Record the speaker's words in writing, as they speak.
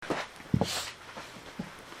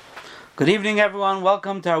Good evening, everyone.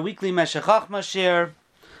 Welcome to our weekly Meshech Chochmah Shir.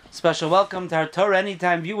 Special welcome to our Torah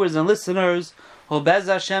Anytime viewers and listeners who will Bez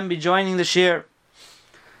Hashem be joining the Shir.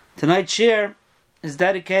 Tonight's Shir is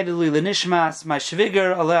dedicated to Nishmas, my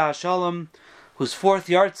Shviger Aleh Shalom, whose fourth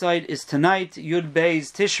yahrzeit is tonight, Yud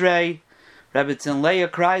Beis Tishrei. Rebbetzin Leah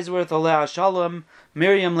Kreisworth Aleh Shalom,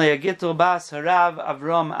 Miriam Leah Gittel Bas Harav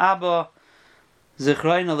Avram Abba,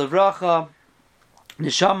 Zichroina Levracha.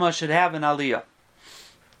 Neshama should have an Aliyah.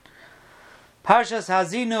 Parshas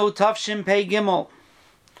Hazinu Tavshin Pei Gimel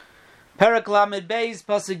Perek Lamed Beis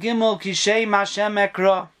Pasuk Gimel Kishem Hashem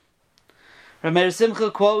Ekra. Rameir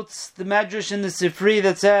Simcha quotes the Medrash in the Sifri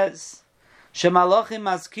that says Shemalachim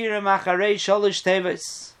Mazkirim Acharei Sholish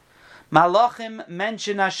Teves. Malachim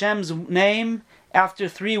mention Hashem's name after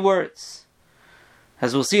three words.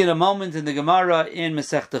 As we'll see in a moment in the Gemara in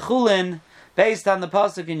Masechta Chulin, based on the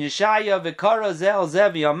pasuk in Yeshaya, V'kara Zel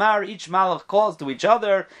Zev Yamar, each malach calls to each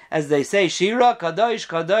other as they say Shira, Kadosh,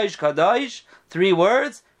 Kadosh, Kadosh, three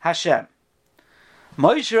words, Hashem.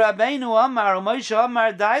 Moshe Rabbeinu Amar, Moshe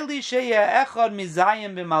Amar, Daili Sheya Echad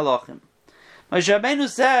Mizayim B'malachim. Moshe Rabbeinu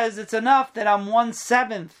says it's enough that I'm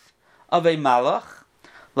 1/7 of a malach.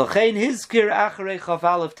 L'chein hizkir acharei chaf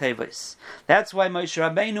aleph tevis. That's why Moshe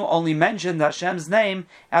Rabbeinu only mentioned Hashem's name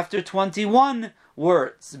after 21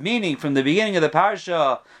 words, meaning from the beginning of the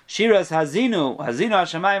parsha, Shiras Hazinu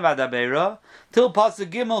Hashemayim V'Adabeira, till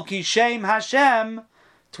Pasuk Gimel Kishem Hashem,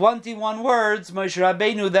 21 words. Moshe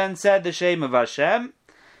Rabbeinu then said the Shem of Hashem.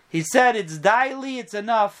 He said it's daily, it's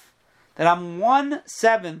enough that I'm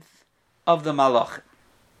 1/7 of the malachim.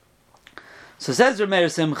 So says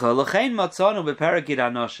Rameir Simcha, L'chein matzonu b'perek Yid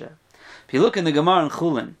Hanoshe. If you look in the Gemara in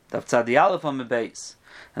Chulin, Daf Tzadi Aleph on the base,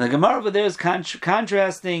 and the Gemara over there is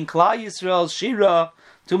contrasting Klal Yisrael's Shira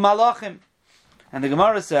to Malachim. And the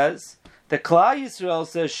Gemara says that Klal Yisrael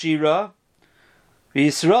says Shira,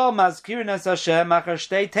 Yisrael mazkirin es Hashem achar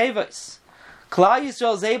shtei tevos. Klal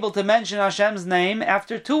Yisrael is able to mention Hashem's name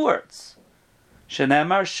after two words.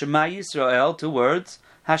 Shenemar Shema Yisrael, two words,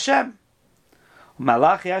 Hashem.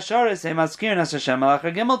 Malachi Asharis mazkirin es Hashem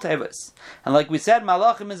achar gimel tevos. And like we said,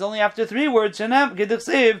 Malachim is only after three words. Shenem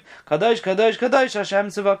Gidduchsiv Kadosh Kadosh Kadosh Hashem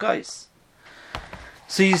Tzivakos.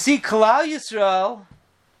 So you see, Klal Yisrael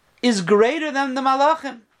is greater than the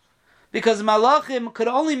Malachim, because Malachim could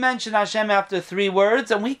only mention Hashem after three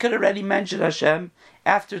words, and we could already mention Hashem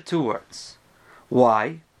after two words.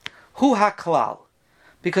 Why? Hu HaKlal.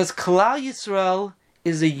 Because Klal Yisrael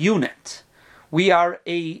is a unit. We are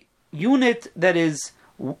a unit that is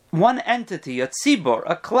one entity, a tzibor,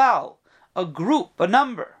 a klal, a group, a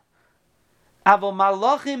number. Avo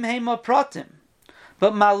malachim heima pratim.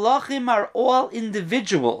 But malachim are all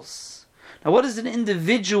individuals. Now what does an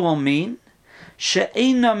individual mean?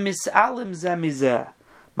 She'ena mis'alim zemizeh.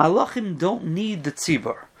 Malachim don't need the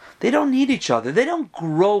tzibor. They don't need each other. They don't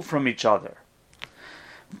grow from each other.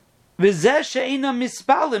 V'zeh she'ena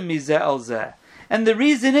mispalim mizeh el zeh. And the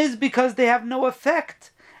reason is because they have no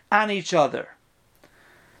effect on each other.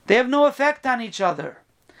 They have no effect on each other.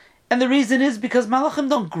 And the reason is because malachim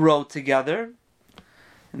don't grow together.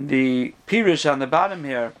 In the Pirush on the bottom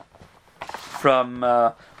here, from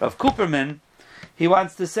Rav Kuperman, he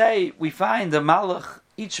wants to say, we find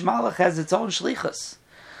each malach has its own shlichus.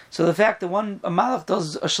 So the fact that a malach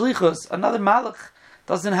does a shlichus, another malach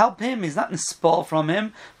doesn't help him, he's not in spall from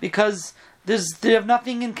him, because they have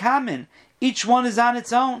nothing in common. Each one is on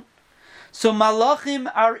its own. So malachim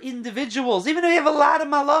are individuals, even though you have a lot of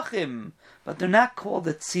malachim, but they're not called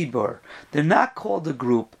a tzibur. They're not called a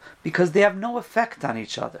group because they have no effect on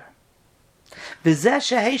each other. V'zeh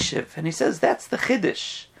sheheshiv, and he says that's the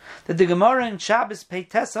chiddush that the Gemara in Shabbos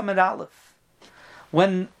Peites Amud Aleph,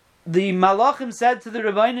 when the malachim said to the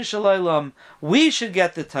Rebbeinu Shalom, we should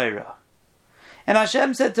get the Torah, and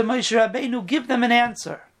Hashem said to Moshe Rabbeinu, give them an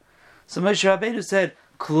answer. So Moshe Rabbeinu said,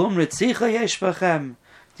 Klum ritzicha yesh bachem.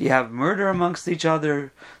 Do you have murder amongst each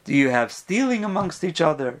other? Do you have stealing amongst each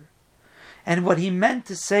other? And what he meant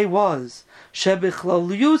to say was,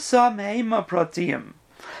 Shebichlalyusam heima pratiyim.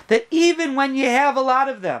 That even when you have a lot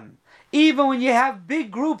of them, even when you have big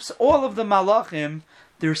groups, all of the malachim,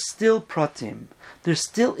 they're still pratim. They're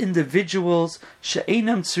still individuals.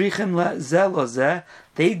 She'enam tzrichim zeh lo zeh.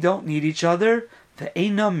 They don't need each other.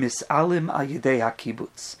 Ve'enam mis'alim al yedei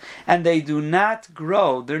hakibutz. And they do not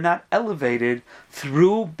grow, they're not elevated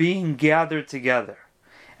through being gathered together.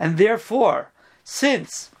 And therefore,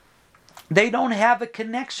 since they don't have a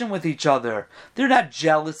connection with each other, they're not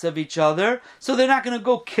jealous of each other, so they're not going to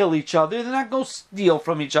go kill each other, they're not going to steal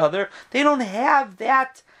from each other. They don't have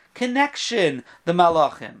that connection, the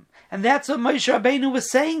malachim. And that's what Moshe Rabbeinu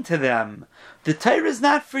was saying to them. The Torah is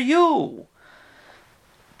not for you.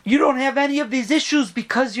 You don't have any of these issues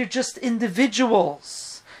because you're just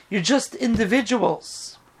individuals. You're just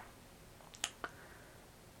individuals.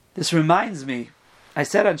 This reminds me, I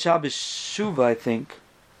said on Shabbos Shuvah, I think.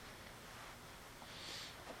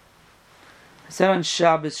 I said on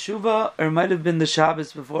Shabbos Shuvah, or it might have been the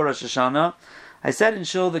Shabbos before Rosh Hashanah. I said in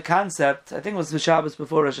Shul the concept, I think it was the Shabbos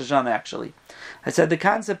before Rosh Hashanah actually. I said the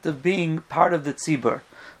concept of being part of the tzibur.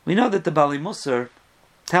 We know that the Bali Musar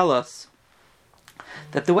tell us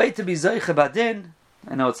that the way to be Zoicha Badin,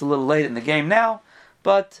 I know it's a little late in the game now,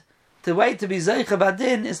 but the way to be Zoicha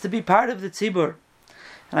Badin is to be part of the tzibur.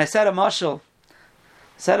 And I said a mashal,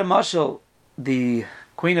 the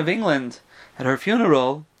Queen of England at her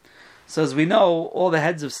funeral, so as we know, all the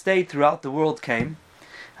heads of state throughout the world came.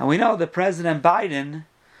 And we know that President Biden,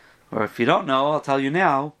 or if you don't know, I'll tell you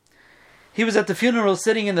now, he was at the funeral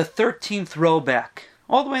sitting in the 13th row back,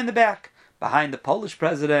 all the way in the back, behind the Polish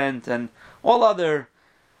president and all other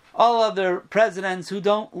presidents who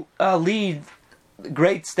don't lead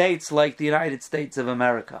great states like the United States of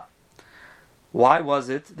America. Why was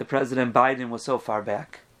it that President Biden was so far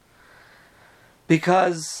back?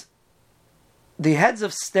 Because the heads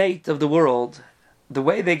of state of the world, the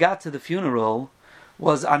way they got to the funeral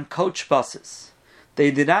was on coach buses. They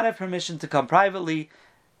did not have permission to come privately.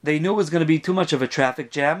 They knew it was going to be too much of a traffic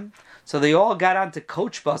jam. So they all got onto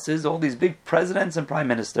coach buses, all these big presidents and prime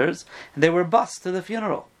ministers, and they were bused to the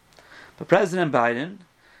funeral. But President Biden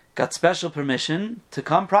got special permission to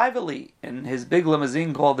come privately in his big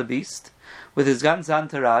limousine called the Beast, with his guns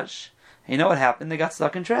entourage. And you know what happened? They got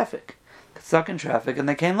stuck in traffic. And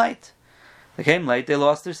they came late. They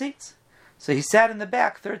lost their seats. So he sat in the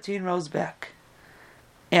back, 13 rows back.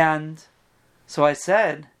 And so I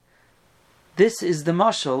said, this is the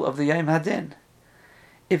mashal of the Yom Hadin.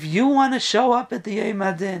 If you want to show up at the Yom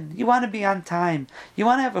Hadin, you want to be on time, you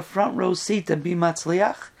want to have a front row seat and be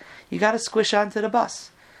matzliach, you got to squish onto the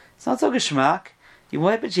bus. It's not so geschmack. You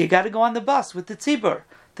got to go on the bus with the tzibur.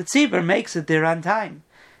 The tzibur makes it there on time.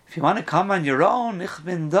 If you want to come on your own, ich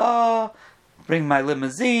bin da, bring my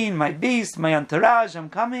limousine, my beast, my entourage, I'm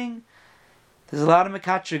coming. There's a lot of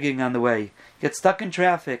mekatriging on the way. Get stuck in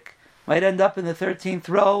traffic. Might end up in the 13th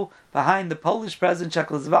row behind the Polish president,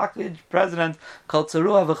 Czechoslovakian president, called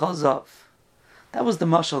Tzarua V'Chozov. That was the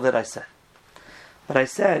mashal that I said. But I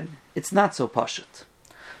said, it's not so pashut.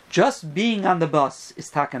 Just being on the bus is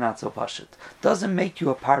taka not so pashut. Doesn't make you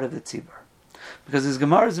a part of the tzibur. Because there's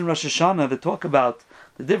Gemaras in Rosh Hashanah that talk about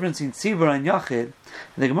the difference in tzibur and yachid. And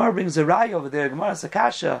the Gemara brings a raya over there, Gemara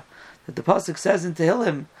Sakasha, that the pasuk says in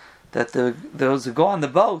Tehillim, that those who go on the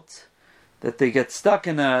boat, that they get stuck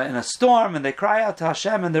in a storm and they cry out to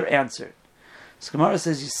Hashem and they're answered. So Gemara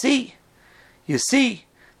says, you see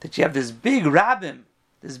that you have this big rabbim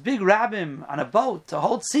on a boat, a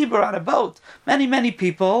whole tzibur on a boat, many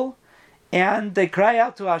people, and they cry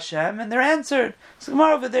out to Hashem and they're answered. So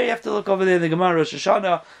Gemara over there, you have to look over there in the Gemara Rosh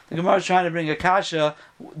Hashanah, the Gemara is trying to bring a kasha,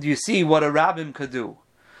 do you see what a rabbim could do?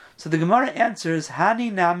 So the Gemara answers,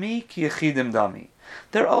 Hani nami ki yechidim dami.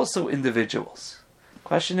 They're also individuals.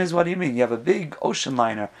 Question is, what do you mean? You have a big ocean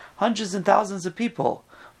liner, hundreds and thousands of people.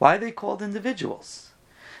 Why are they called individuals?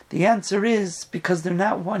 The answer is because they're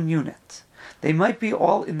not one unit. They might be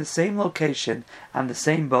all in the same location on the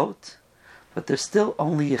same boat, but they're still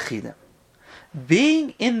only yechidim.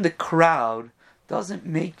 Being in the crowd doesn't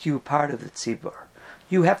make you part of the tzibur.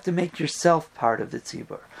 You have to make yourself part of the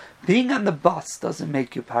tzibur. Being on the bus doesn't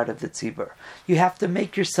make you part of the tzibur. You have to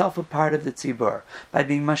make yourself a part of the tzibur by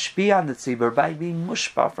being mashpi on the tzibur, by being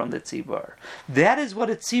mushpa from the tzibur. That is what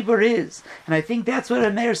a tzibur is. And I think that's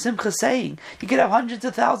what Meir Simcha is saying. You could have hundreds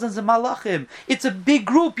of thousands of malachim. It's a big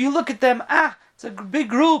group. You look at them, it's a big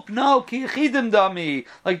group. No, ki yechidim dami,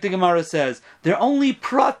 like the Gemara says. They're only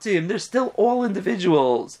pratim. They're still all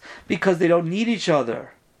individuals because they don't need each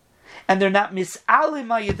other. And they're not mis'alim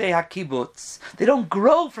ha'yedei ha'kibbutz. They don't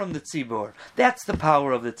grow from the tzibur. That's the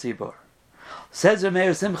power of the tzibur. Says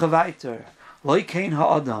Meir Simcha weiter, Lo kein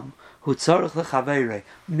ha'adam hu tzarich lechaveirei.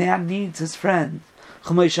 Man needs his friend.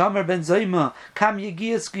 Chumay Shamer ben Zayma kam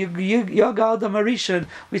yegias yoga adam arishan.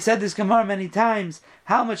 We said this Gemara many times.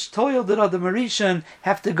 How much toil did Adam Arishan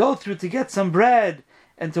have to go through to get some bread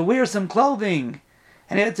and to wear some clothing?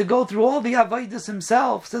 And he had to go through all the avodas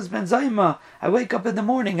himself. Says Ben Zayma, I wake up in the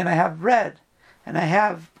morning and I have bread and I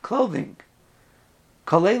have clothing.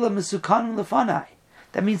 Kalela mesukanim lefanai.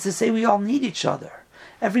 That means to say we all need each other.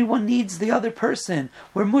 Everyone needs the other person.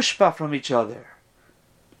 We're mushpa from each other.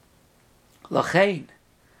 Lachein,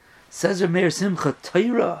 says Meir Simcha,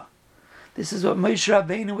 Torah. This is what Moshe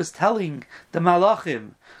Rabbeinu was telling the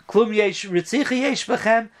Malachim. Klum yesh ritzicha yesh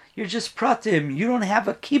bechem. You're just pratim. You don't have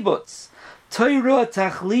a kibbutz. Torah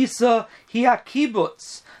tachlisa hi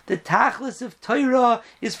kibbutz. The tachlis of Torah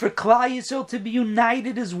is for Klal Yisrael to be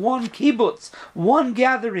united as one kibbutz, one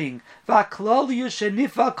gathering. And the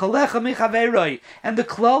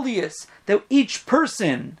klalius, that each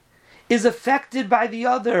person is affected by the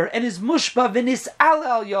other and is mushba v'nis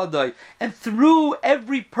al yadai. And through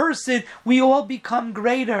every person, we all become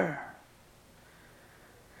greater.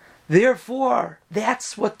 Therefore,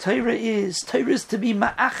 that's what Torah is. Torah is to be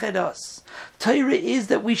ma'ached us. Torah is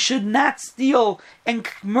that we should not steal and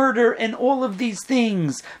murder and all of these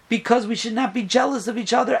things, because we should not be jealous of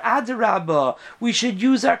each other. Adarabah. We should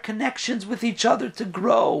use our connections with each other to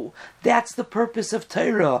grow. That's the purpose of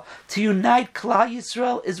Torah. To unite Klal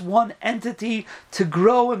Yisrael as one entity, to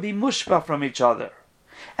grow and be mushba from each other.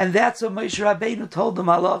 And that's what Moshe Rabbeinu told the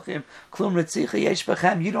Malachim, Klum Ritzicha Yesh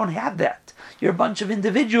Bechem. You don't have that. You're a bunch of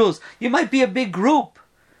individuals. You might be a big group,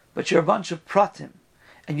 but you're a bunch of pratim.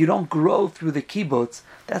 And you don't grow through the kibbutz.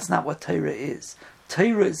 That's not what Torah is.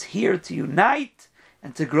 Torah is here to unite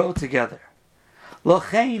and to grow together.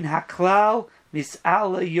 Lochein haklal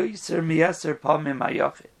mis'ala yoyser miyeser pamim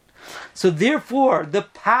hayochid. So therefore, the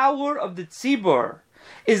power of the tzibur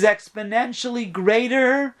is exponentially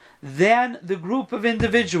greater than the group of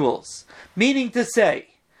individuals. Meaning to say,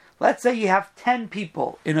 let's say you have 10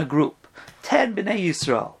 people in a group. 10 Bnei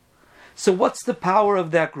Yisrael. So what's the power of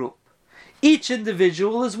that group? Each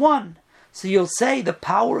individual is one. So you'll say the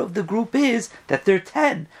power of the group is that they're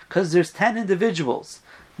 10, because there's 10 individuals.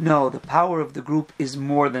 No, the power of the group is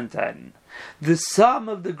more than 10. The sum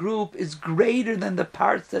of the group is greater than the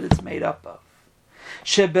parts that it's made up of.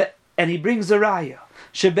 And he brings a raya.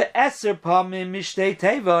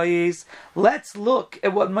 Let's look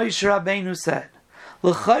at what Moshe Rabbeinu said.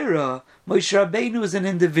 L'chayra, Moshe Rabbeinu is an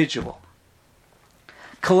individual.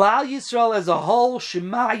 Klal Yisrael as a whole,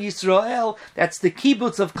 Shema Yisrael, that's the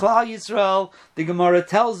kibbutz of Klal Yisrael. The Gemara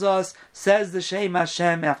tells us, says the Shem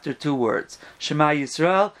Hashem after 2 words. Shema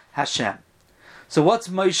Yisrael, Hashem. So what's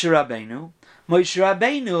Moshe Rabbeinu? Moshe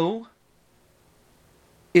Rabbeinu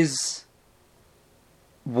is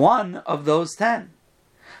one of those 10.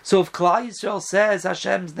 So if Klal Yisrael says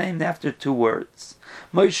Hashem's name after 2 words,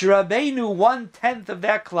 Moshe Rabbeinu, 1/10 of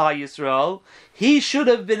that Klal Yisrael, he should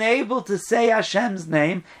have been able to say Hashem's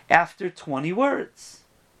name after 20 words.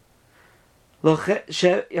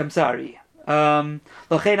 I'm sorry. The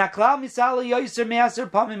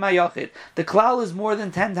klal is more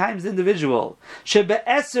than 10 times individual.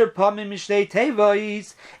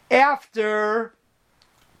 After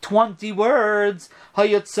 20 words,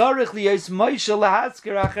 Moshe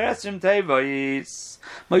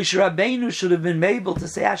Rabbeinu should have been able to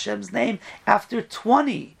say Hashem's name after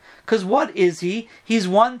 20. Because what is he? He's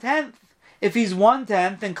 1/10. If he's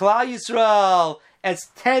 1/10, and Klal Yisrael as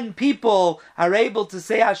 10 people are able to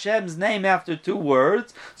say Hashem's name after 2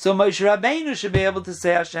 words, so Moshe Rabbeinu should be able to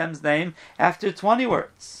say Hashem's name after 20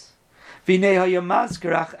 words. But Moshe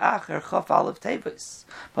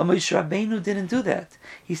Rabbeinu didn't do that.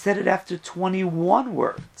 He said it after 21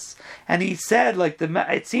 words. And he said,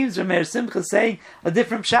 it seems Rameir Simcha is saying a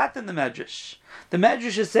different pshat in the Medrash. The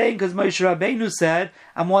Medrash is saying, because Moshe Rabbeinu said,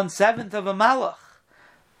 I'm 1/7 of a malach.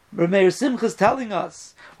 Rameir Simcha is telling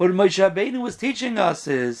us, what Moshe Rabbeinu was teaching us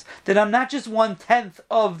is, that I'm not just 1/10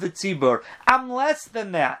 of the tzibur, I'm less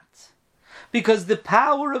than that. Because the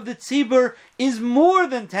power of the tzibur is more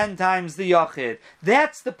than 10 times the yachid.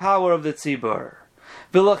 That's the power of the tzibur.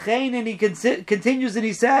 V'lachein, and he continues and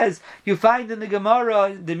he says, you find in the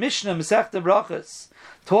Gemara, the Mishnah, Masechta Brachos,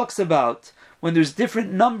 talks about when there's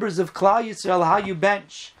different numbers of Klal Yisrael, how you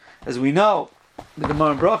bench. As we know, the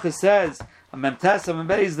Gemara in Brachos says, Memtes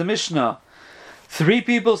Amembez, the Mishnah, 3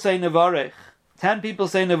 people say Nevarech, 10 people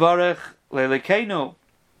say Nevarech, Leilekenu.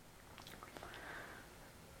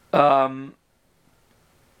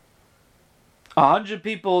 100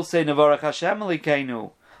 people say Nevarech Hashem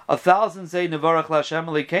Elokeinu. 1,000 say Nevarech Hashem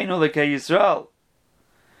Elokeinu Elokei Yisrael.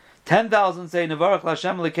 10,000 say Nevarech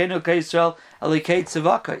Hashem Elokeinu Elokei Yisrael Elokei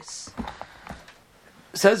Tzivakos.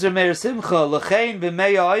 Says Rameir Simcha, L'chein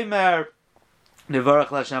b'meya oimer Nevarech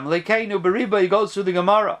Hashem Elokeinu b'riba. He goes through the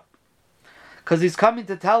Gemara because he's coming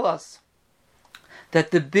to tell us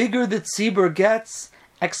that the bigger the tzibur gets,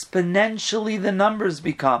 exponentially the numbers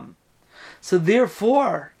become. So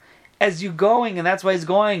therefore, as you're going, and that's why he's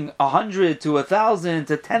going 100 to 1,000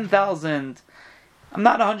 to 10,000. I'm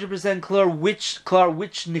not 100% clear which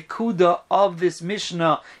nikuda of this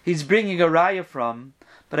Mishnah he's bringing a raya from,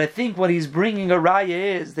 but I think what he's bringing a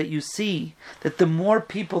raya is that you see that the more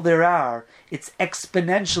people there are, it's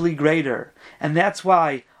exponentially greater, and that's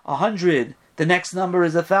why 100, the next number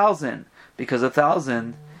is 1,000, because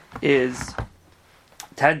 1,000 is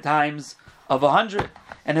 10 times of 100.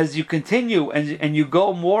 And as you continue and you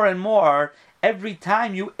go more and more, every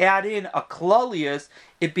time you add in a klolius,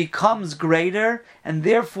 it becomes greater, and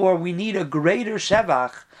therefore we need a greater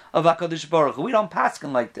shevach of HaKadosh Baruch Hu. We don't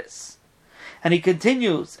paskin like this. And he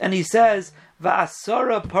continues, and he says,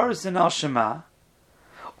 Va'asara person al shema,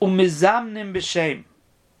 umizamnim b'shem,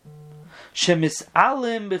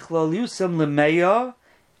 shemis'alim b'chlaliusam l'meya,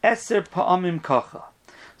 eser pa'amim kacha.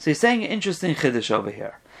 So he's saying an interesting chiddush over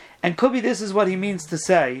here. And could be this is what he means to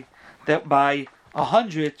say, that by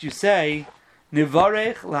 100 you say,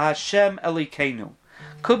 Nivarech laHashem Elikenu.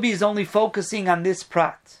 Could be he's only focusing on this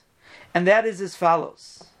prat. And that is as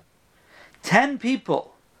follows. 10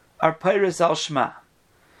 people are Peiris al Shema.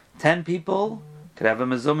 10 people could have a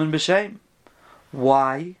Mezumin B'Shem.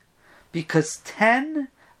 Why? Because 10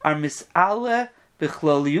 are Mis'ale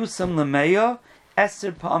B'Chlaliusam L'Meya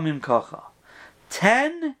Eser Pa'amim Kocha.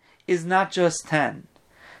 10 is not just 10.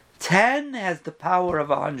 10 has the power of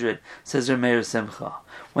 100, says Rameir Simcha.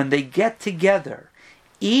 When they get together,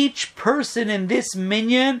 each person in this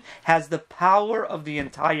minyan has the power of the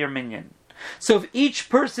entire minyan. So if each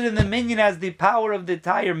person in the minyan has the power of the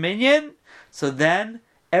entire minyan, so then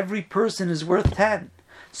every person is worth 10.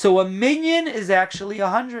 So a minyan is actually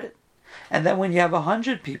 100. And then when you have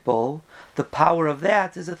 100 people, the power of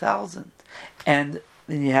that is 1,000. And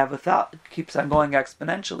then you have 1,000, keeps on going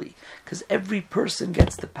exponentially, because every person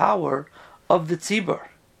gets the power of the tzibur.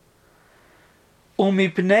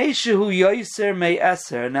 Umipnei shehu yoser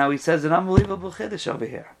me'eser. Now he says an unbelievable chiddush over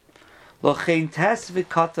here. Lochein tes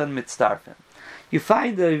v'katan mitzdarfen. You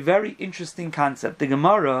find a very interesting concept. The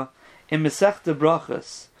Gemara in Masechta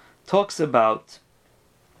Brachos talks about,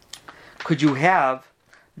 could you have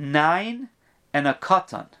 9 and a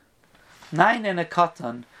katan? 9 and a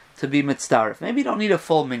katan to be mitzdaref. Maybe you don't need a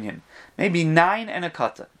full minyan. Maybe 9 and a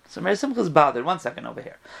katan. So Meir Simcha is bothered. 1 second over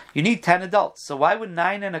here. You need 10 adults. So why would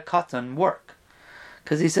 9 and a katan work?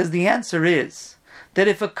 Because he says the answer is that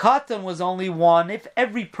if a katan was only 1, if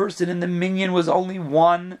every person in the minyan was only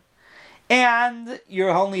 1, and you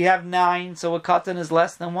only have 9, so a katan is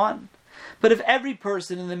less than 1. But if every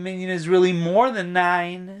person in the minyan is really more than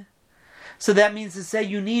 9, so that means to say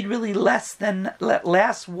you need really less than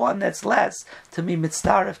last one that's less to be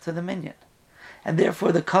mitzdaref to the minyan. And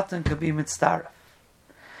therefore the katan could be mitzdaref.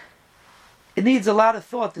 It needs a lot of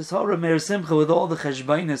thought, this whole Rameir Simcha, with all the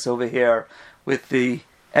cheshbainis over here, with the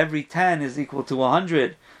every 10 is equal to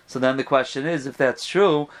 100. So then the question is, if that's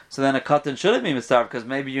true, so then a katan shouldn't be mitzdaref, because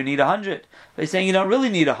maybe you need 100. But he's saying you don't really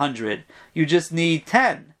need 100, you just need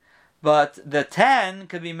 10. But the 10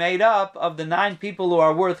 could be made up of the 9 people who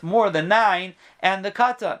are worth more than 9 and the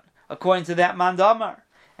katan, according to that mandamar.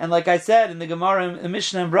 And like I said in the Gemara in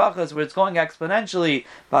Mishnah and Brachas, where it's going exponentially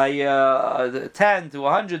by 10 to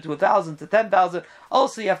 100 to 1,000 to 10,000,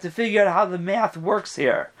 also you have to figure out how the math works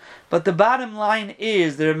here. But the bottom line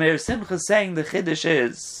is, the Meir Simcha is saying the chiddush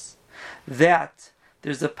is that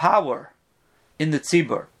there's a power in the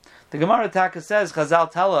tzibur. The Gemara Taka says, Chazal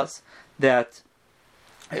tell us that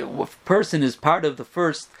if a person is part of the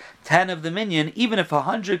first 10 of the minyan, even if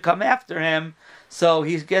 100 come after him, so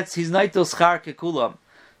he's naito schar kekulam.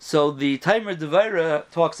 So the Taimer Devaira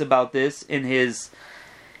talks about this in his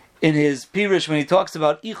Pirush when he talks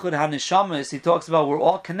about Ichud HaNeshamas. He talks about we're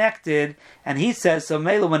all connected, and he says, so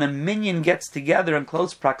Mela, when a minyan gets together in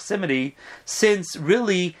close proximity, since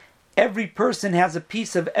really every person has a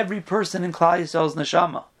piece of every person in Klal Yisrael's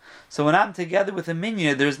neshama. So when I'm together with a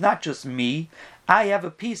minyan, there's not just me, I have a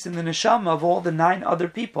piece in the neshama of all the 9 other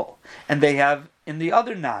people, and they have in the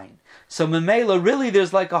other 9. So Memela, really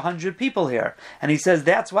there's like 100 people here. And he says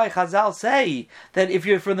that's why Chazal say that if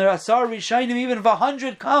you're from the Asar Rishainim, even if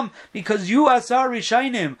 100 come, because you Asar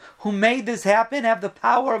Rishainim, who made this happen, have the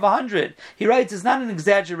power of 100. He writes, it's not an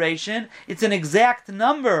exaggeration, it's an exact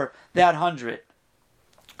number, that 100.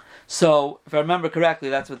 So, if I remember correctly,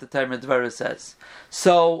 that's what the Talmud Dvara says.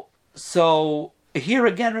 So here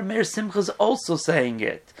again, Rameir Simcha is also saying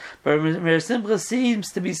it. But Rameir Simcha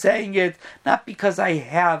seems to be saying it not because I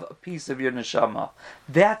have a piece of your neshama.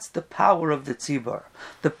 That's the power of the tzibur.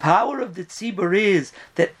 The power of the tzibur is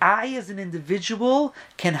that I, as an individual,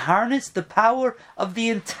 can harness the power of the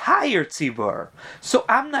entire tzibur. So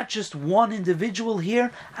I'm not just one individual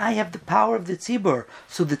here. I have the power of the tzibur.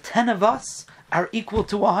 So the 10 of us are equal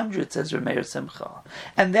to 100, says Rameir Simcha.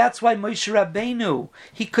 And that's why Moshe Rabbeinu,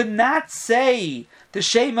 he could not say the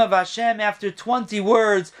Shem of Hashem after 20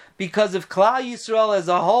 words, because if Klal Yisrael as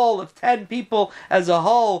a whole, if 10 people as a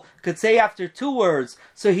whole could say after 2 words,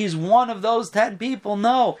 so he's one of those 10 people.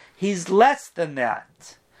 No, he's less than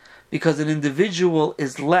that. Because an individual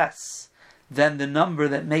is less than the number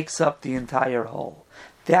that makes up the entire whole.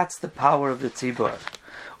 That's the power of the tzibur.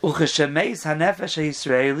 Ucheshemeis hanefesh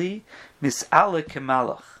ha'Yisraeli mis'ale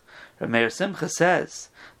kemalach. Meir Simcha says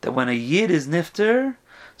that when a yid is nifter,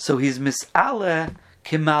 so he's mis'ale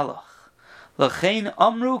kemalach. L'chein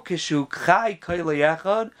amru kishu chai koyle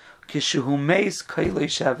yechad kishu meis koyle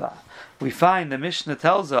sheva. We find the Mishnah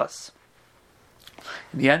tells us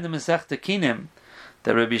in the end of Masechta Kinim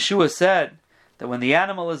that Rabbi Yeshua said that when the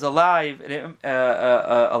animal is alive,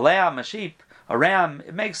 a lamb, a sheep, a ram,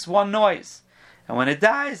 it makes one noise. And when it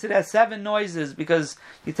dies, it has 7 noises, because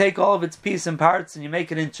you take all of its pieces and parts and you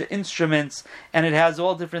make it into instruments, and it has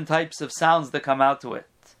all different types of sounds that come out to it.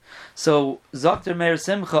 So, Zokter Meir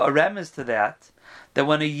Simcha, a remes to that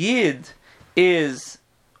when a yid is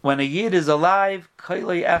alive,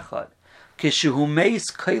 Kailei Echad, Kishuhu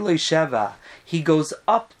Meis Kailei Sheva, he goes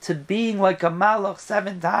up to being like a malach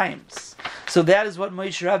 7 times. So that is what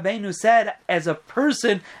Moshe Rabbeinu said, as a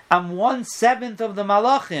person, I'm 1/7 of the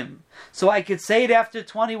malachim. So I could say it after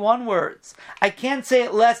 21 words. I can't say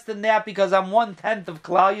it less than that because I'm 1/10 of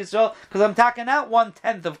Klal Yisrael, because I'm talking out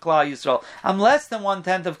 1/10 of Klal Yisrael. I'm less than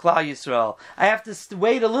 1/10 of Klal Yisrael. I have to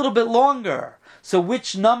wait a little bit longer. So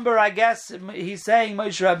which number, I guess, he's saying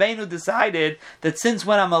Moshe Rabbeinu decided that since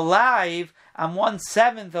when I'm alive, I'm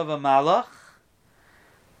 1/7 of a malach,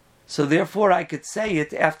 so therefore I could say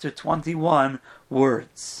it after 21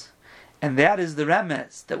 words. And that is the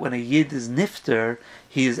remes, that when a yid is nifter,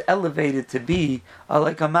 he is elevated to be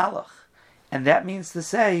like a malach. And that means to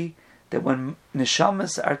say that when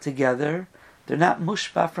neshamas are together, they're not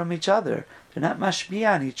mushpa from each other. They're not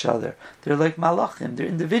mashbiya on each other. They're like malachim. They're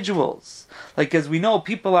individuals. Like, as we know,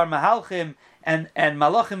 people are mahalchim and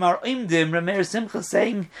malachim are imdim. Rameir Simcha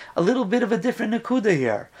saying a little bit of a different nakuda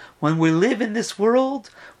here. When we live in this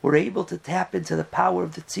world, we're able to tap into the power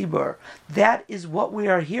of the tzibur. That is what we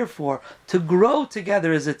are here for, to grow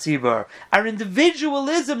together as a tzibur. Our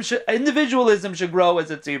individualism should grow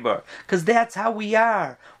as a tzibur, because that's how we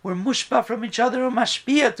are. We're mushpa from each other and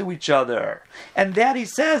mashpia to each other. And that he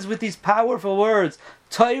says with these powerful words,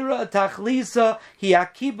 Torah tachlisa hi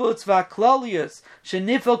akibutz va'klolius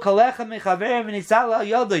shenifel kalecha mechaverim v'nisala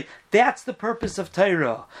yodai. That's the purpose of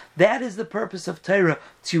Torah. That is the purpose of Torah,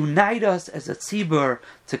 to unite us as a tzibur,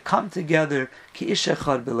 to come together ki ish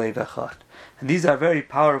echad b'leiv echad. And these are very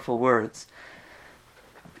powerful words.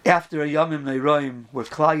 After a Yomim Neiroim, where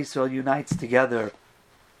Klal Yisrael unites together,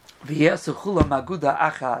 we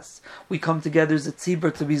come together as a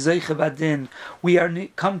tzibur to be zeicha badin. We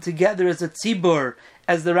come together as a tzibur,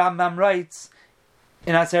 as the Rambam writes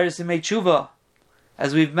in Aseret Simei Tshuva,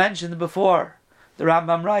 as we've mentioned before. The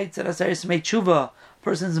Rambam writes in Aseret Simei Tshuva, a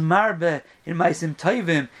person's marbe in Maisim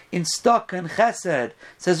Tovim, in stock and chesed,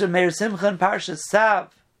 says Meir Simcha in Parshas Sav.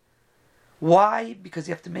 Why? Because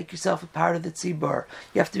you have to make yourself a part of the tzibur.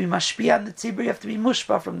 You have to be mashpia on the tzibur. You have to be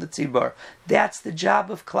mushpa from the tzibur. That's the job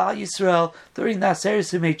of Klal Yisrael during the Aseret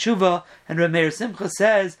Simei Tshuva. And Rameir Simcha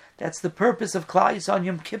says that's the purpose of Klal Yisrael on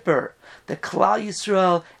Yom Kippur. The Klal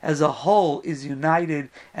Yisrael as a whole is united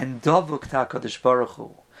and dovuk ta'Kadosh Baruch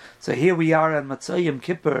Hu. So here we are on Matzah Yom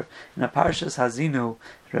Kippur in a Parshas Hazinu.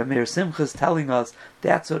 Rameir Simcha is telling us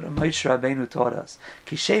that's what Moshe Rabbeinu taught us.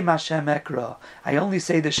 Ki Shem Hashem Ekra. I only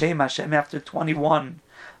say the Shem Hashem after 21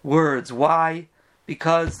 words. Why?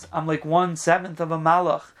 Because I'm like 1/7 of a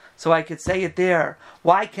malach, so I could say it there.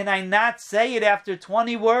 Why can I not say it after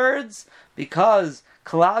 20 words? Because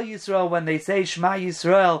Klal Yisrael, when they say Shema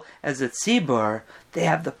Yisrael as a tzibur, they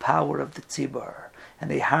have the power of the tzibur, and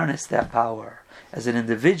they harness that power. As an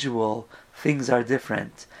individual, things are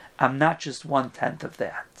different. I'm not just 1/10 of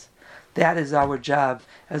that. That is our job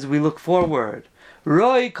as we look forward.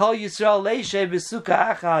 Roi kol Yisrael leishe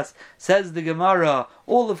b'sukkah achas, says the Gemara.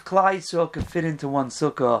 All of Klal Yisrael can fit into one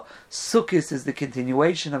sukkah. Sukkos is the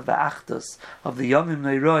continuation of the Achdus, of the Yomim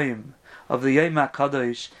Neiroim, of the Yom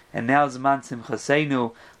HaKadosh, and now Zman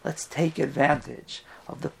Simchaseinu. Let's take advantage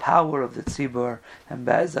of the power of the Tzibur, and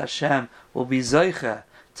Be'ez Hashem will be Zoicha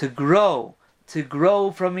to grow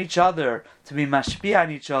from each other, to be mashpia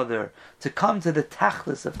on each other, to come to the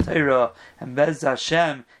tachlis of Torah, and Be'ez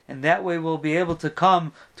Hashem, and that way we'll be able to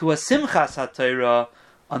come to a simchas HaTorah,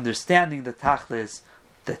 understanding the tachlis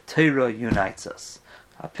that Torah unites us.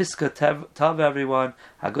 A piska tov, everyone.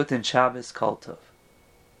 A guten Shabbos, kol tov.